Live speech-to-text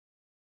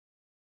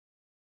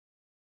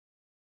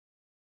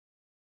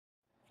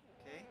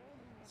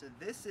So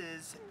this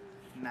is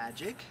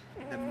M.A.G.I.C,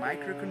 the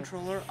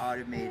Microcontroller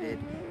Automated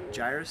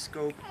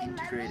Gyroscope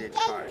Integrated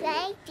Card.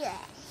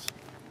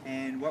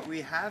 And what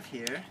we have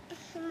here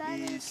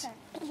is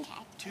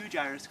two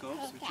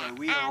gyroscopes, which are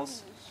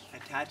wheels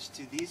attached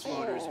to these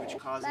motors, which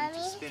cause them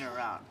to spin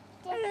around.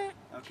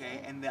 Okay,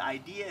 and the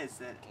idea is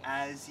that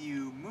as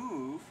you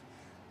move,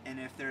 and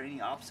if there are any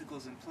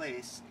obstacles in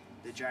place,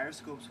 the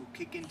gyroscopes will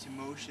kick into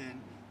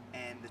motion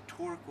and the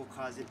torque will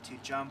cause it to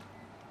jump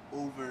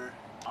over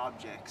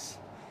objects.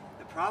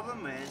 The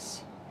problem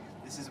is,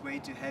 this is way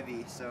too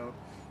heavy, so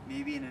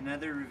maybe in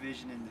another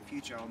revision in the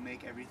future I'll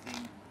make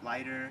everything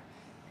lighter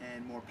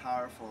and more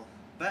powerful.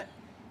 But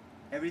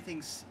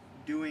everything's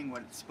doing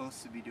what it's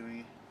supposed to be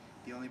doing.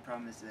 The only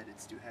problem is that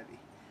it's too heavy.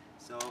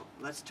 So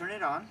let's turn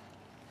it on.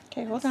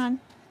 Okay, hold on.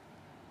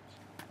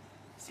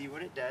 See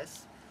what it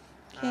does.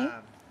 Okay.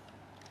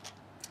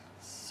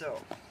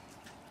 So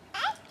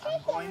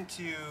I'm going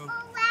to,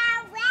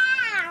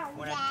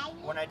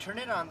 when I turn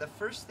it on, the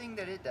first thing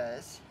that it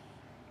does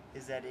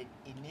is that it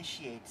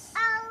initiates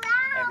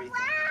everything.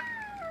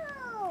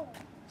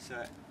 So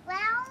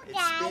it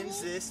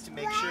spins this to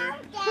make sure.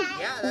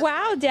 Yeah,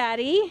 wow,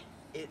 Daddy.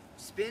 It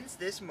spins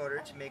this motor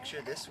to make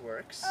sure this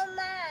works,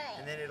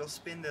 and then it'll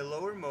spin the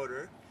lower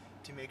motor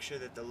to make sure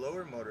that the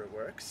lower motor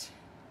works.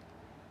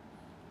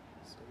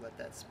 So let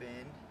that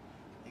spin.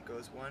 It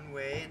goes one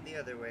way and the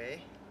other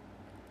way.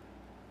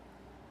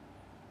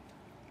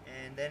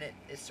 And then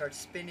it starts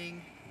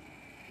spinning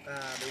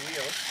the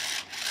wheels.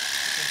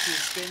 You can see it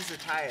spins the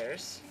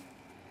tires.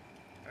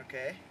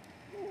 Okay?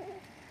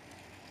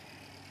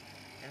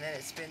 And then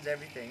it spins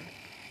everything.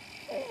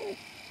 Okay.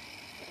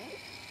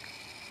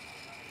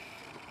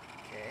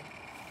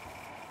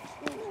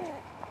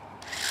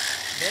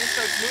 Then it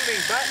starts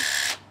moving, but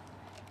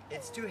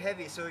it's too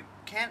heavy, so it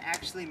can't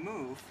actually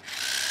move.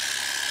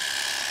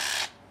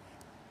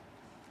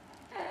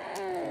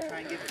 I'll try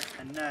and give it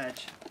a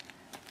nudge.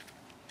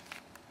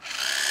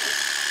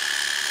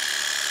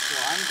 So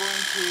I'm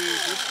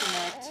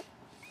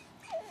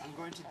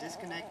going to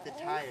disconnect the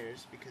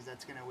tires because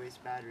that's going to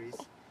waste batteries.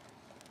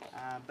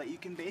 But you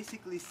can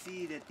basically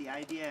see that the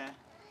idea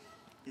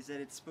is that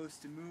it's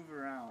supposed to move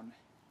around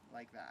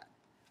like that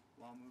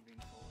while moving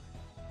forward.